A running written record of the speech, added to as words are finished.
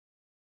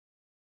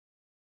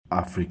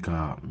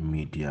Africa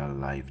Media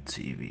Live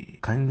TV.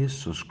 Kindly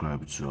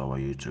subscribe to our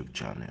YouTube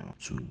channel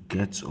to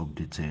get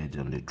updated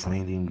on the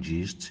trending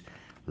gist,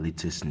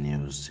 latest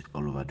news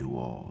all over the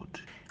world.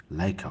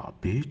 Like our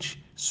page,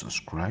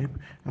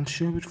 subscribe, and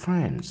share with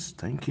friends.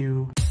 Thank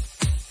you.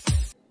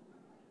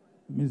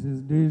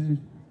 Mrs.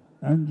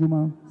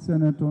 Danjuma,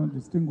 Senator,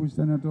 Distinguished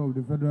Senator of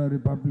the Federal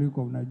Republic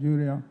of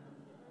Nigeria.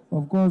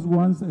 Of course,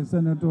 once a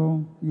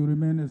senator, you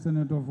remain a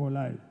senator for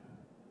life.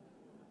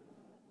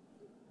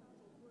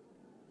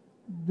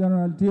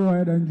 General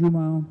T.Y.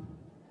 Danjuma,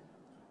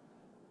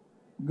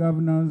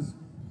 governors,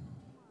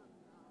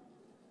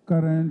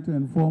 current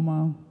and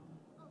former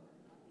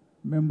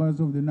members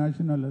of the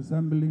National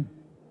Assembly,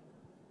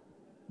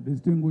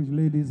 distinguished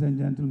ladies and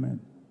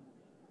gentlemen.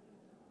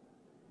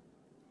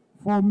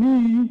 For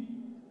me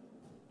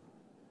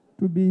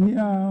to be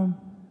here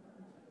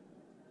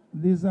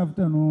this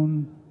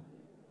afternoon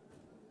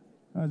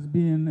has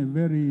been a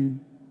very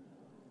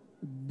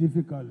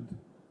difficult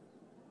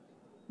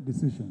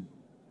decision.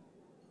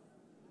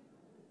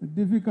 A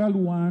difficult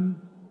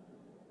one.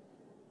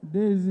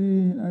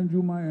 Daisy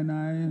Danjuma and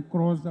I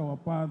crossed our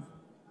path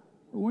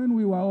when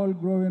we were all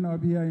growing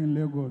up here in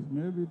Lagos,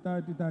 maybe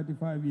 30,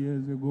 35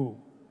 years ago.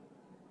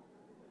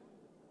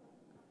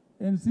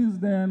 And since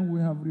then, we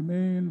have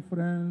remained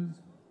friends,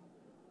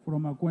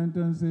 from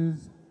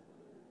acquaintances.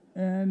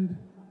 And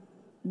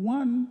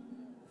one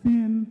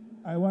thing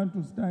I want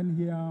to stand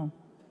here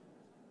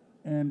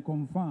and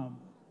confirm: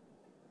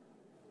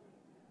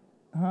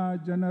 her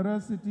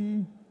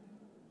generosity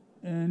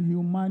and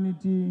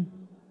humanity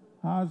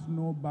has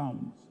no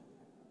bounds.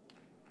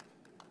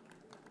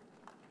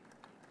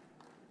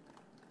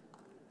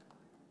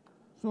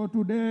 So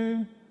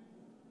today,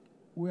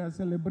 we are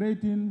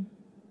celebrating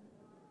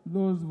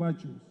those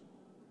virtues.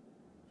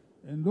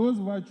 And those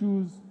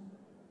virtues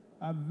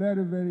are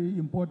very, very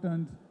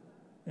important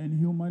in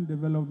human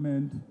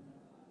development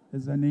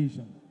as a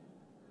nation.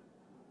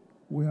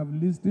 We have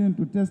listened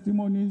to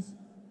testimonies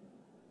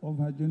of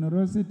her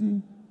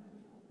generosity.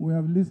 We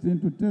have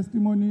listened to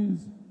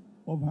testimonies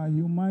of her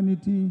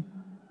humanity.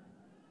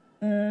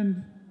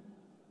 And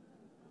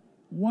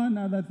one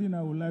other thing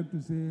I would like to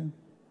say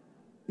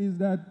is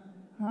that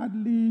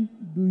hardly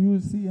do you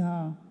see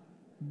her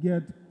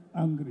get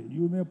angry.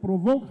 You may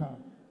provoke her,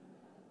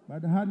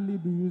 but hardly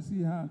do you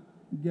see her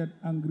get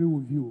angry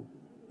with you.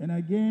 And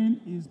again,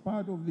 is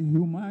part of the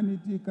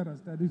humanity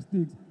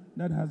characteristics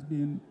that has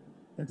been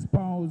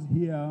espoused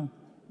here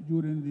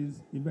during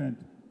this event.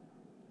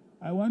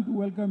 I want to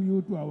welcome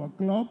you to our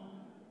club.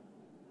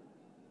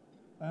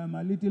 I'm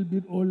a little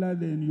bit older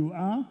than you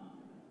are.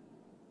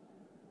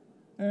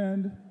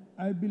 And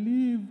I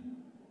believe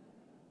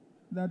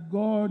that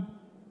God,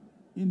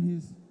 in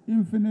His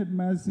infinite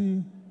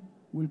mercy,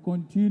 will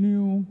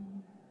continue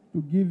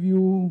to give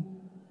you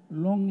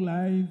long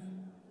life,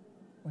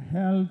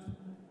 health,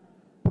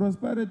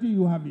 prosperity.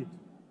 You have it.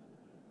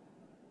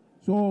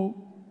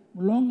 So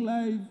long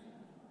life,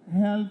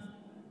 health,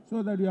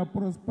 so that your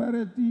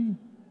prosperity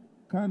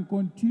can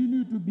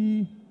continue to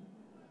be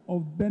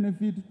of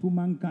benefit to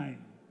mankind,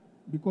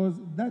 because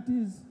that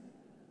is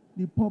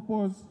the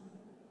purpose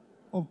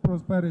of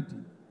prosperity.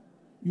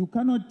 You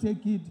cannot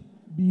take it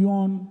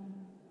beyond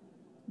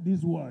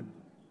this world.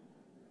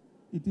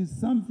 It is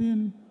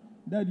something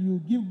that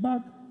you give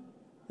back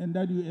and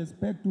that you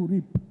expect to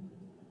reap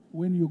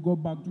when you go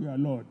back to your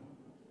Lord.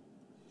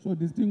 So,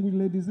 distinguished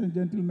ladies and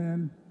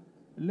gentlemen,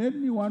 let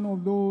me one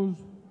of those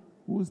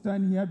who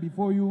stand here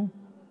before you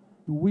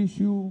to wish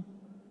you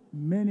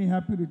many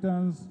happy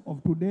returns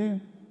of today,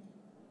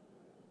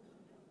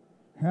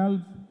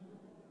 health,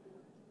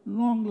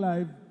 long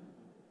life.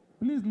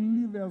 Please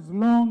live as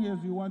long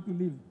as you want to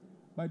live,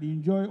 but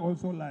enjoy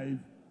also life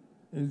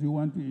as you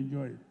want to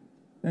enjoy it.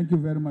 Thank you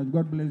very much.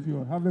 God bless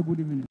you. Have a good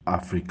evening.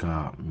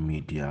 Africa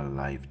Media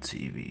Live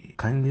TV.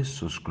 Kindly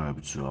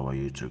subscribe to our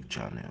YouTube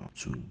channel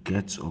to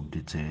get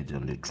updated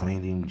on the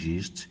trending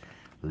gist,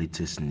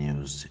 latest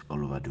news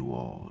all over the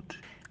world.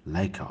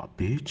 Like our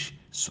page,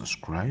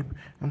 subscribe,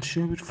 and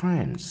share with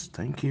friends.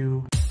 Thank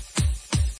you.